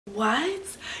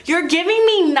What? You're giving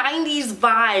me 90s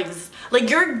vibes. Like,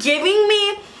 you're giving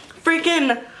me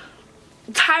freaking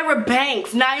Tyra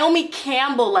Banks, Naomi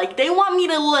Campbell. Like, they want me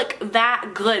to look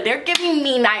that good. They're giving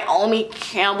me Naomi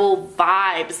Campbell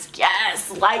vibes.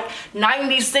 Yes, like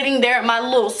 90s, sitting there in my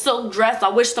little silk dress. I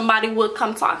wish somebody would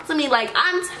come talk to me. Like,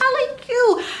 I'm telling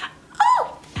you.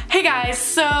 Oh. Hey guys,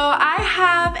 so I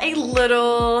have a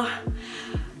little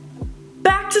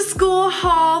back to school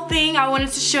haul thing I wanted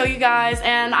to show you guys,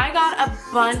 and I got a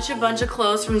bunch of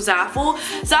clothes from Zaful.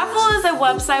 Zaful is a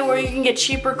website where you can get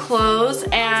cheaper clothes,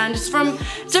 and it's from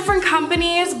different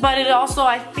companies, but it also,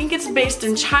 I think it's based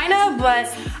in China, but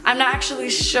I'm not actually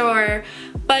sure.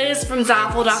 But it's from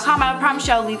Zaful.com. I promise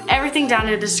you I'll leave everything down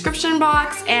in the description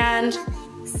box. And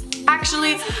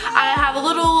actually, I have a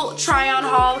little try-on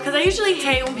haul because I usually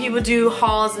hate when people do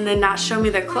hauls and then not show me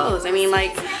their clothes. I mean,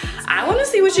 like, I want to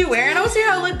see what you're wearing. I want to see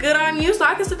how it look good on you so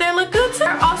I can sit there and look good too.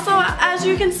 Also, as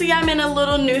you can see, I'm in a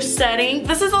little new setting.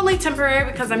 This is only temporary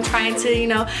because I'm trying to, you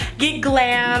know, get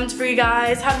glammed for you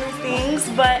guys, have new things.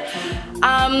 But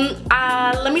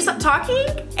let me stop talking.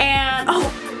 And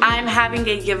oh, I'm having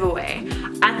a giveaway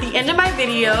at the end of my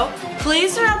video.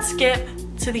 Please do not skip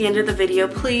to the end of the video.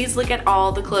 Please look at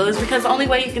all the clothes, because the only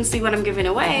way you can see what I'm giving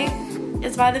away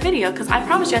is by the video, because I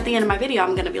promise you at the end of my video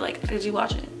I'm gonna be like, did you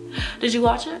watch it? Did you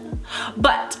watch it?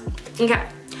 But okay,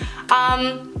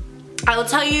 I will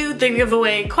tell you the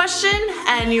giveaway question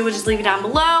and you would just leave it down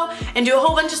below and do a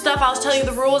whole bunch of stuff. I'll tell you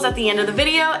the rules at the end of the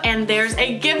video, and there's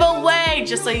a giveaway,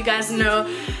 just so you guys know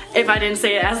if I didn't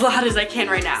say it as loud as I can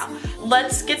right now.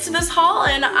 Let's get to this haul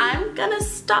and I'm gonna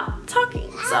stop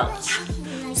talking.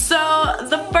 So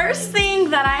the first thing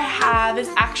that I have is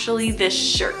actually this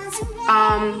shirt.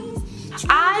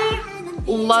 I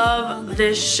love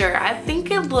this shirt. I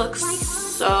think it looks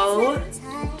so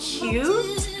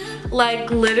cute.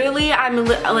 Like, literally,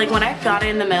 like, when I got it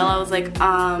in the mail, I was like,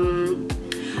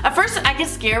 at first I get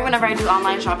scared whenever I do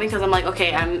online shopping because I'm like,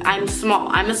 okay, I'm small.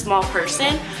 I'm a small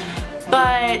person.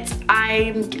 But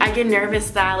I get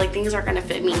nervous that like things aren't gonna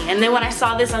fit me. And then when I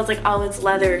saw this, I was like, oh, it's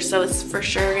leather, so it's for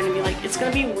sure gonna be like, it's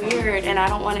gonna be weird, and I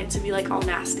don't want it to be like all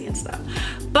nasty and stuff.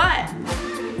 But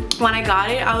when I got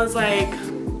it, I was like,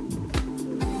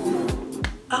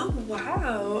 oh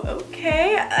wow,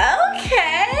 okay,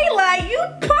 like you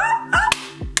pop up.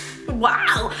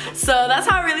 Wow. So that's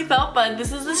how I really felt. But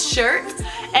this is this shirt,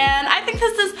 and I think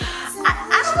this is,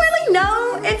 I don't really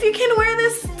know if you can wear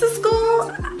this to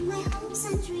school.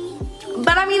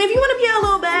 But I mean, if you want to be a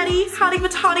little baddie, hottie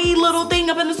patati little thing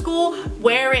up in the school,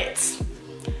 wear it.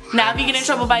 Now if you get in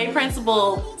trouble by your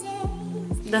principal,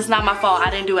 that's not my fault.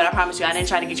 I didn't do it, I promise you. I didn't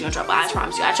try to get you in trouble, I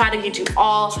promise you. I tried to get you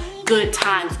all good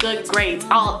times, good grades,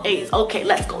 all A's. Okay,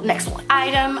 let's go, next one.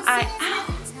 I'm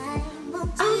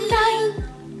dying.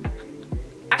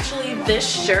 Actually, this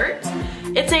shirt,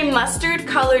 it's a mustard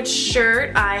colored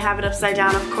shirt. I have it upside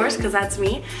down, of course, because that's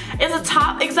me. It's a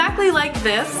top exactly like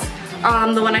this.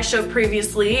 The one I showed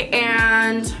previously,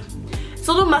 and it's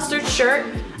a little mustard shirt.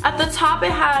 At the top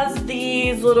it has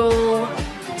these little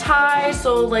ties,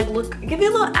 so like look, give you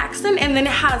a little accent, and then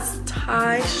it has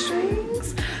tie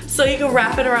strings so you can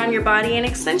wrap it around your body and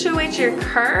accentuate your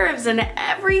curves and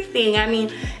everything. I mean,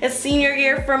 it's senior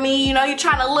year for me, you know, you're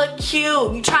trying to look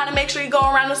cute, you're trying to make sure you go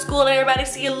around the school and everybody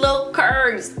see your little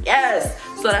curves. Yes,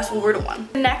 so that's what we're doing.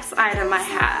 The next item I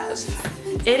have,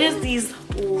 it is these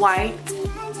white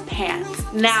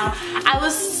pants. Now, I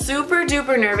was super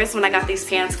duper nervous when I got these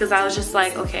pants because I was just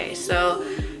like, okay, so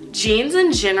jeans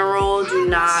in general do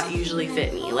not usually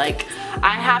fit me. Like,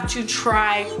 I have to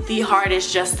try the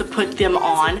hardest just to put them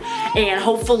on, and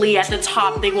hopefully at the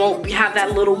top they won't have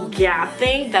that little gap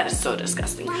thing. That is so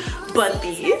disgusting. But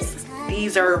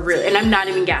these are really, and I'm not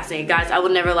even gassing it, guys. I will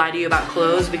never lie to you about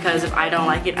clothes, because if I don't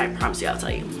like it, I promise you I'll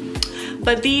tell you.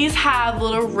 But these have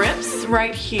little rips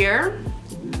right here.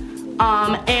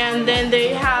 And then they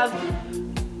have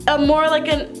a more like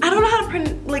an, I don't know how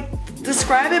to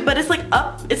describe it, but it's like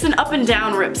it's an up and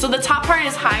down rip. So the top part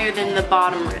is higher than the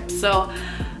bottom rip. So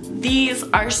these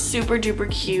are super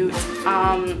duper cute.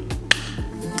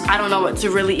 I don't know what to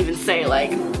really even say.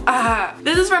 Like,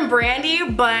 this is from Brandy,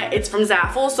 but it's from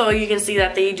Zaful, so you can see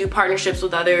that they do partnerships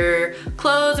with other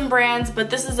clothes and brands. But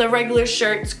this is a regular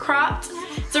shirt. It's cropped.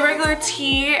 It's a regular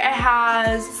tee. It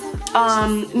has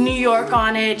New York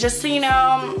on it, just so you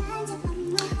know,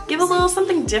 give a little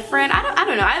something different. I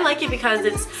don't know. I like it because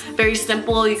it's very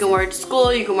simple. You can wear it to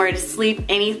school, you can wear it to sleep,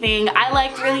 anything. I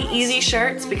like really easy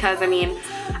shirts because, I mean,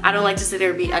 I don't like to sit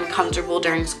there and be uncomfortable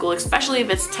during school, especially if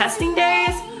it's testing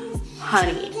days.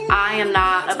 Honey, I am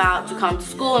not about to come to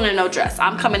school in a no dress.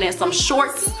 I'm coming in some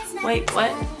shorts. Wait,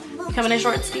 what? You coming in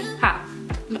shorts, Steve? How?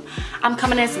 I'm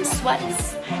coming in some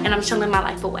sweats and I'm chilling my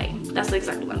life away. That's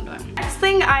exactly what I'm doing. Next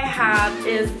thing I have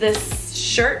is this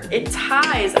shirt. It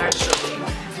ties actually.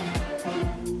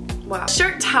 Wow.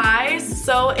 Shirt ties,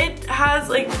 so it has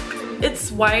like,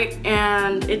 it's white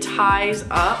and it ties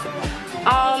up.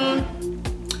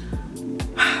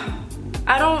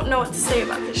 I don't know what to say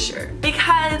about this shirt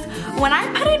because when I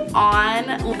put it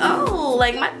on, oh,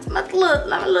 like my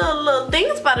little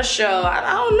thing's about to show. I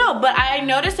don't know, but I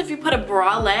noticed if you put a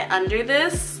bralette under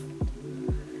this,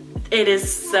 it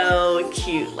is so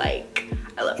cute. Like,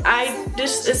 it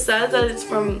says that it's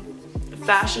from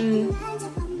fashion.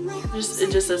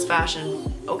 It just says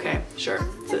fashion. Okay, sure,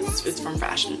 it's from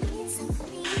fashion.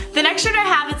 The next shirt I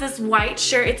have is this white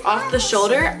shirt. It's off the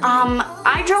shoulder.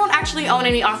 I don't actually own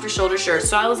any off the shoulder shirts,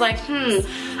 so I was like,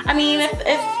 I mean,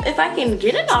 if I can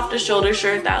get an off the shoulder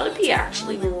shirt, that would be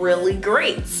actually really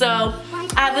great. So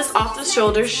I have this off the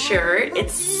shoulder shirt.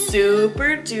 It's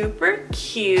super duper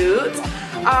cute.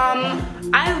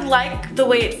 I like the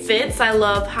way it fits. I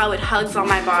love how it hugs on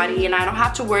my body and I don't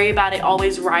have to worry about it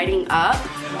always riding up.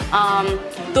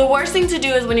 The worst thing to do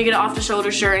is when you get an off the shoulder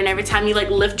shirt and every time you like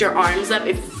lift your arms up,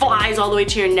 it flies all the way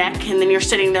to your neck and then you're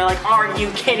sitting there like, are you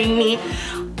kidding me?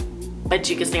 But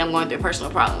you can see I'm going through a personal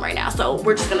problem right now, so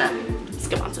we're just gonna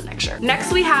skip on to the next shirt.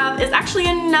 Next we have is actually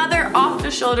another off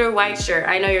the shoulder white shirt.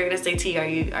 I know you're gonna say, T,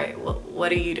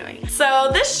 what are you doing?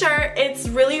 So this shirt, it's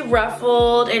really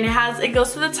ruffled and it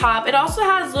goes to the top. It also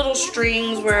has little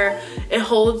strings where it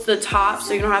holds the top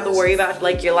so you don't have to worry about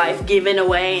like your life giving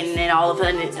away and then all of a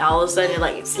sudden it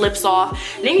like slips off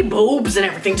and then your boobs and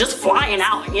everything just flying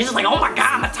out and you're just like, oh my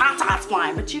god, my tatas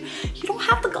flying. But you don't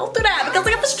have to go through that because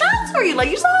I got the straps for you. Like,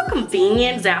 you saw how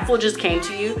convenient Zaful just came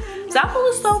to you. Zaful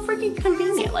is so freaking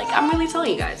convenient. Like, I'm really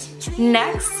telling you guys.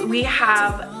 Next, we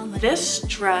have this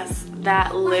dress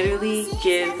that literally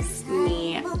gives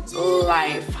me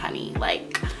life, honey.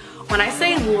 Like, when I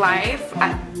say life,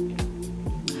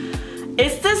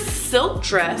 it's this silk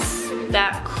dress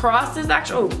that crosses,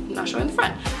 actually, oh, I'm not showing the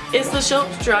front. It's the silk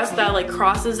dress that like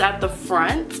crosses at the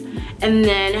front and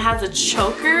then it has a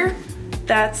choker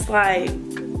that's like,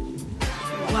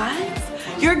 what?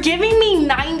 You're giving me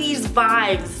 90s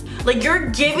vibes. Like, you're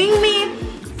giving me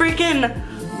freaking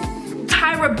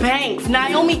Tyra Banks,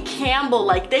 Naomi Campbell.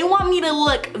 Like, they want me to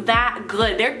look that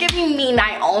good. They're giving me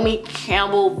Naomi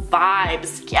Campbell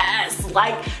vibes. Yes,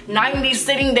 like 90s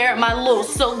sitting there in my little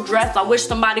silk dress. I wish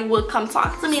somebody would come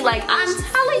talk to me. Like, I'm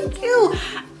telling you.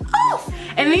 Oh.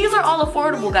 And these are all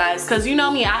affordable, guys, because you know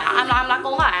me, I'm not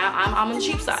gonna lie, I'm on the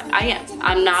cheap side. I am.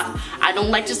 I don't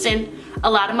like to send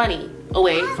a lot of money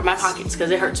away from my pockets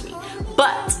because it hurts me.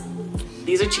 But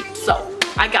these are cheap, so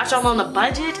I got y'all on a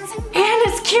budget, and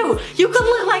it's cute. You could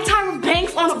look like Tyra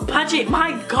Banks on a budget.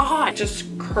 My God, just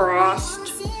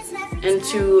crossed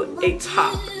into a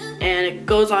top, and it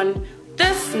goes on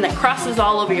this, and it crosses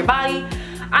all over your body.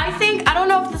 I don't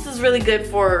know if this is really good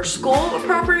for school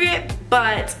appropriate,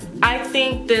 but I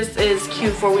think this is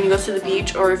cute for when you go to the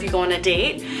beach or if you go on a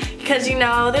date, because you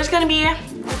know there's gonna be,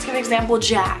 let's give an example,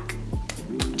 Jack.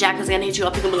 Jack is gonna hit you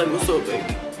up. He's gonna be like, what's up,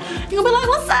 baby? You're gonna be like,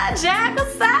 what's up, Jack?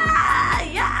 What's up?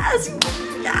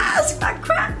 Yes, my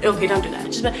crap. Okay, don't do that.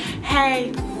 Just be like,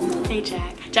 hey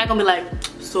Jack. Jack gonna be like,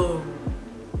 so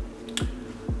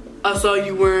I saw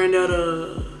you wearing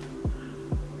that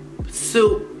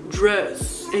silk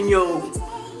dress in your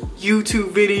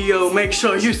YouTube video. Make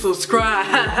sure you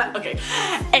subscribe. Okay,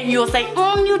 and you'll say,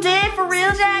 you did for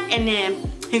real, Jack? And then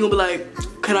he gonna be like,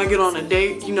 can I get on a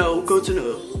date? You know, go to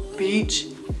the beach.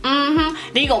 Then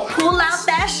you gonna pull out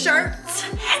that shirt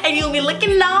and you'll be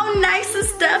looking all nice and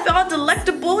stuff, all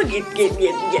delectable. Yeah.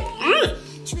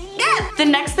 The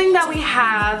next thing that we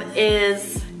have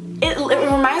is, it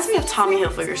reminds me of Tommy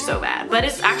Hilfiger so bad, but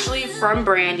it's actually from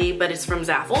Brandy, but it's from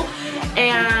Zaful,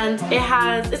 and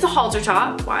it's a halter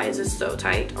top. Why is this so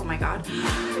tight? Oh my god.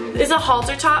 It's a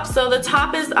halter top, so the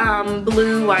top is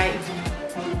blue, white,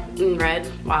 and red.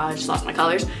 Wow, I just lost my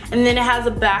colors. And then it has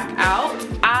a back out.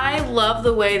 I love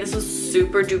the way this is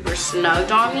super duper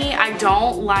snugged on me. I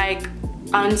don't like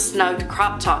unsnugged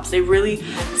crop tops. They really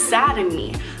sadden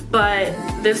me. But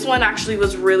this one actually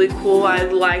was really cool. I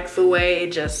like the way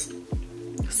it just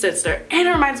sits there. And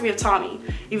it reminds me of Tommy,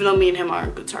 even though me and him are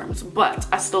on good terms. But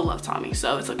I still love Tommy,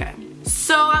 so it's okay.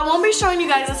 So I won't be showing you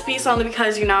guys this piece only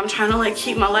because, you know, I'm trying to like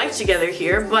keep my life together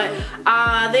here. But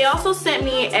they also sent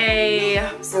me a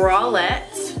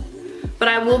bralette. But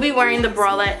I will be wearing the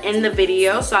bralette in the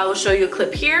video, so I will show you a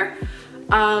clip here.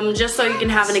 Just so you can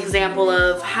have an example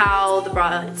of how the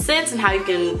bralette sits and how you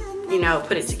can, you know,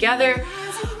 put it together.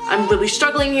 I'm really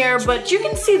struggling here, but you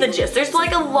can see the gist. There's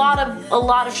like a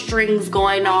lot of strings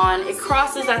going on. It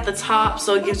crosses at the top,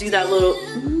 so it gives you that little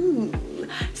ooh.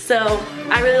 So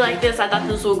I really like this. I thought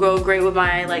this will go great with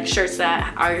my like shirts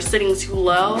that are sitting too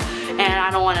low, and I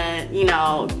don't want to, you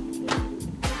know,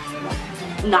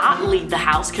 not leave the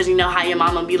house, because you know how your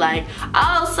mama be like,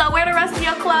 oh, so where the rest of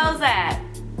your clothes at?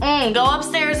 Go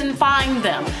upstairs and find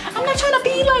them. I'm not trying to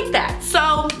be like that.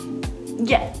 So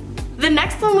yeah. The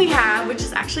next one we have, which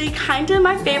is actually kind of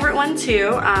my favorite one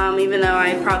too, even though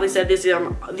I probably said these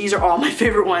are all my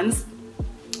favorite ones,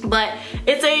 but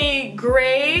it's a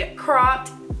gray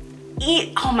cropped,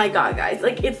 oh my god guys,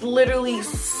 like it's literally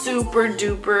super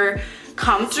duper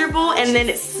comfortable, and then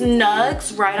it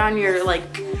snugs right on your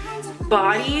like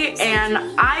body, and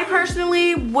I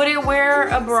personally wouldn't wear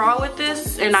a bra with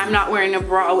this, and I'm not wearing a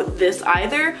bra with this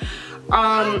either.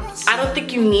 I don't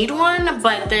think you need one,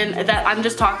 but then that I'm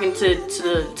just talking to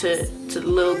the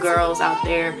little girls out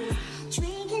there.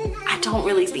 I don't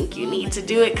really think you need to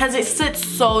do it because it sits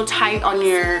so tight on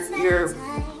your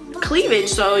cleavage,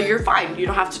 so you're fine. You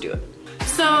don't have to do it.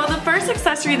 So the first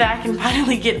accessory that I can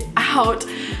finally get out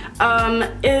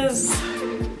is,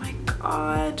 oh my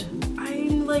god,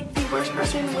 I'm like the worst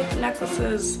person with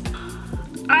necklaces.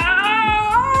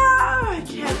 I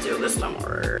can't do this no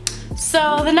more.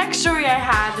 So the next jewelry I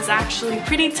have is actually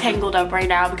pretty tangled up right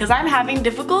now because I'm having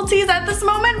difficulties at this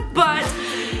moment, but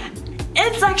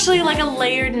it's actually like a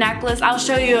layered necklace. I'll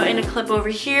show you in a clip over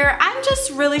here. I'm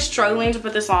just really struggling to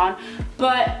put this on,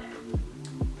 but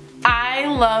I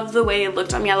love the way it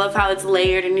looked on me. I love how it's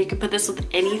layered, and you can put this with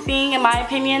anything in my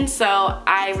opinion, so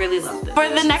I really love this. For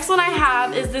the next one I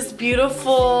have is this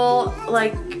beautiful,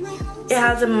 like, it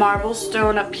has a marble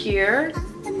stone up here,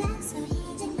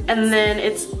 and then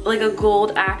it's like a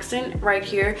gold accent right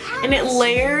here, and it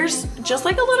layers just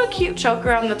like a little cute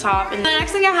choker on the top. And the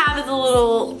next thing I have is a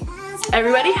little,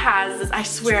 everybody has this, I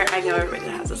swear I know everybody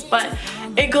has this, but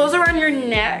it goes around your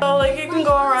neck. So like it can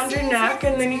go around your neck,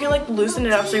 and then you can like loosen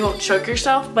it up so you won't choke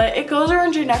yourself, but it goes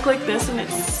around your neck like this, and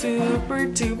it's super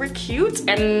duper cute.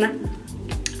 And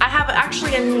I have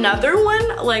actually another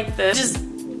one like this,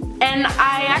 and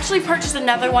I actually purchased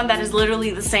another one that is literally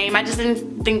the same. I just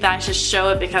didn't think that I should show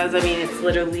it because I mean it's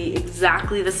literally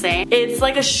exactly the same. It's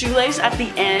like a shoelace at the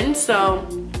end, so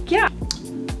yeah.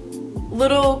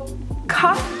 Little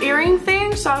cuff earring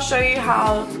thing, so I'll show you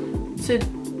how to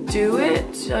do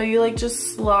it. So you like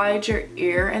just slide your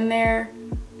ear in there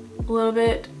a little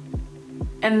bit,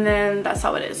 and then that's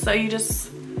how it is. So you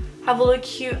just have a little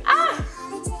cute,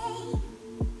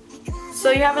 so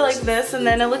you have it like this, and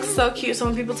then it looks so cute. So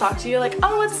when people talk to you, you're like,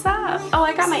 oh, what's up? Oh,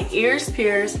 I got my ears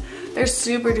pierced. They're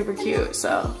super duper cute.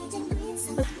 So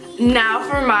now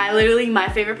for literally my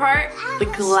favorite part, the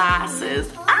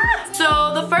glasses.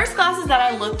 So the first glasses that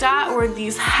I looked at were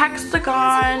these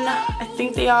hexagon, I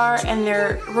think they are, and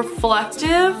they're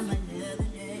reflective.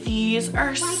 These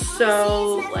are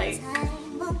so like,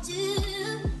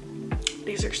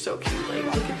 these are so cute. Like,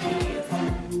 look at these.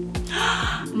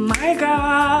 My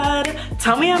god,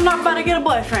 tell me I'm not about to get a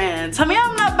boyfriend. Tell me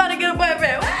I'm not about to get a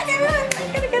boyfriend.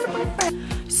 I'm gonna get a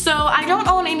boyfriend. So I don't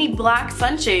own any black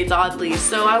sunshades, oddly,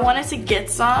 so I wanted to get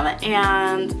some,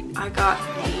 and I got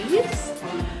these.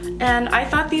 And I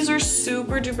thought these were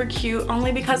super duper cute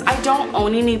only because I don't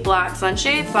own any black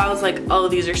sunshades, so I was like, oh,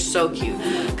 these are so cute.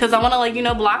 Because I want to, like, you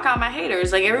know, block out my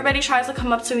haters. Like, everybody tries to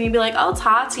come up to me and be like, oh,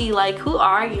 Tati, like, who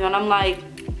are you? And I'm like,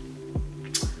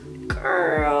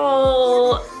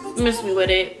 girl, miss me with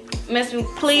it. Miss me,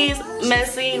 please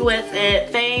miss me with it.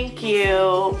 Thank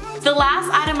you. The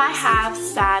last item I have,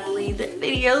 sadly, the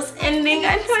video's ending.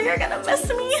 I know you're gonna miss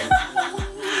me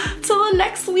till the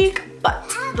next week, but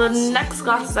the next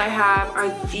glasses I have are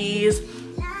these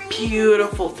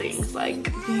beautiful things.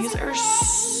 Like, these are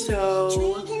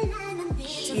so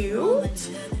cute.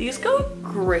 These go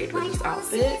great with this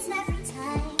outfit.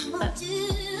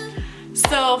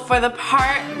 So for the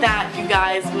part that you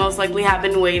guys most likely have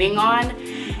been waiting on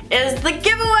is the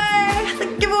giveaway.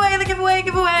 The giveaway, the giveaway,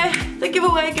 giveaway, the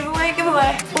giveaway, giveaway,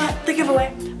 giveaway. What? The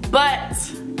giveaway. But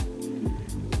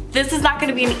this is not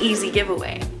gonna be an easy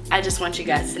giveaway. I just want you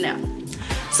guys to know.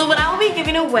 So what I will be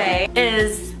giving away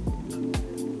is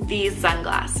these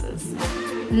sunglasses.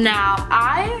 Now,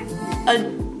 I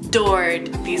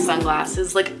adored these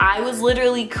sunglasses. Like, I was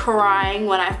literally crying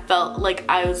when I felt like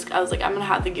I was like, I'm gonna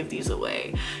have to give these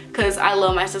away, because I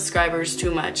love my subscribers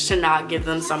too much to not give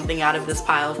them something out of this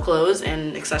pile of clothes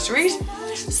and accessories.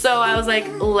 So I was like,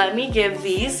 let me give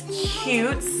these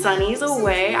cute sunnies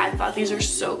away. I thought these are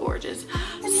so gorgeous.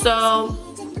 So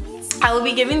I will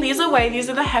be giving these away. These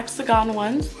are the hexagon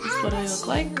ones. This is what they look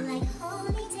like.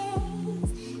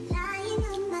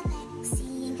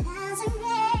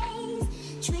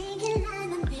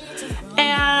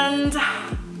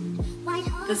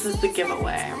 this is the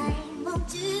giveaway.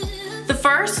 The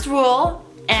first rule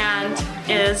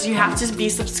is you have to be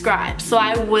subscribed. So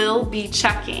I will be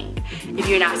checking. If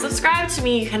you're not subscribed to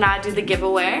me, you cannot do the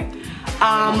giveaway.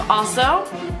 Also,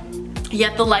 you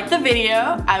have to like the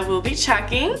video. I will be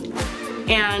checking.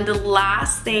 And the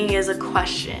last thing is a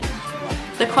question.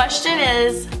 The question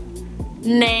is,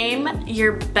 name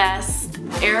your best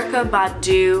Erykah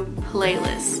Badu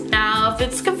playlist. Now, if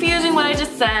it's confusing what I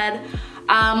just said,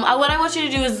 what I want you to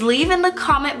do is leave in the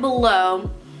comment below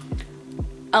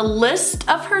a list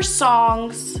of her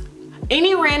songs,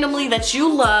 any randomly that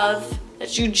you love,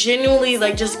 that you genuinely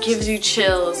like just gives you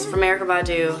chills from Erykah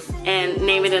Badu, and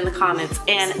name it in the comments.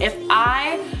 And if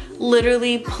I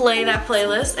literally play that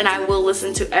playlist, and I will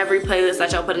listen to every playlist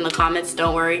that y'all put in the comments,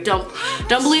 don't worry, don't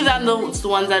believe that I'm the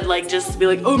ones that like just be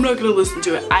like, oh, I'm not gonna listen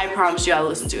to it. I promise you I'll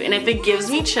listen to it. And if it gives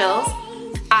me chills,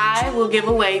 I will give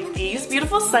away these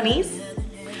beautiful sunnies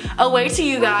away to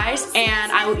you guys,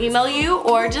 and I will email you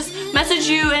or just message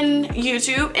you in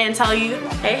YouTube and tell you,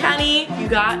 hey honey, you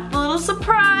got a little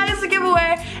surprise to give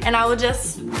away, and I will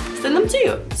just send them to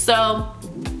you. So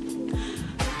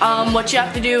what you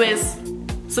have to do is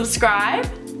subscribe,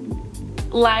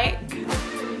 like,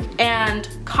 and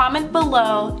comment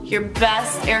below your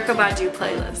best Erykah Badu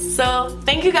playlist. So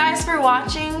thank you guys for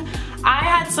watching. I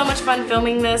had so much fun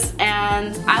filming this,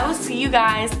 and I will see you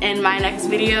guys in my next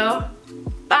video.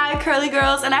 Bye, curly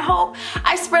girls, and I hope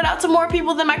I spread out to more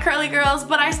people than my curly girls,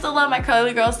 but I still love my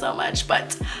curly girls so much.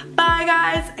 But bye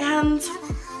guys, and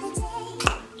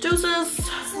deuces.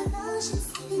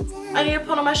 I need to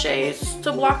put on my shades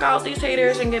to block out these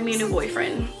haters and get me a new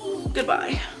boyfriend.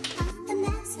 Goodbye.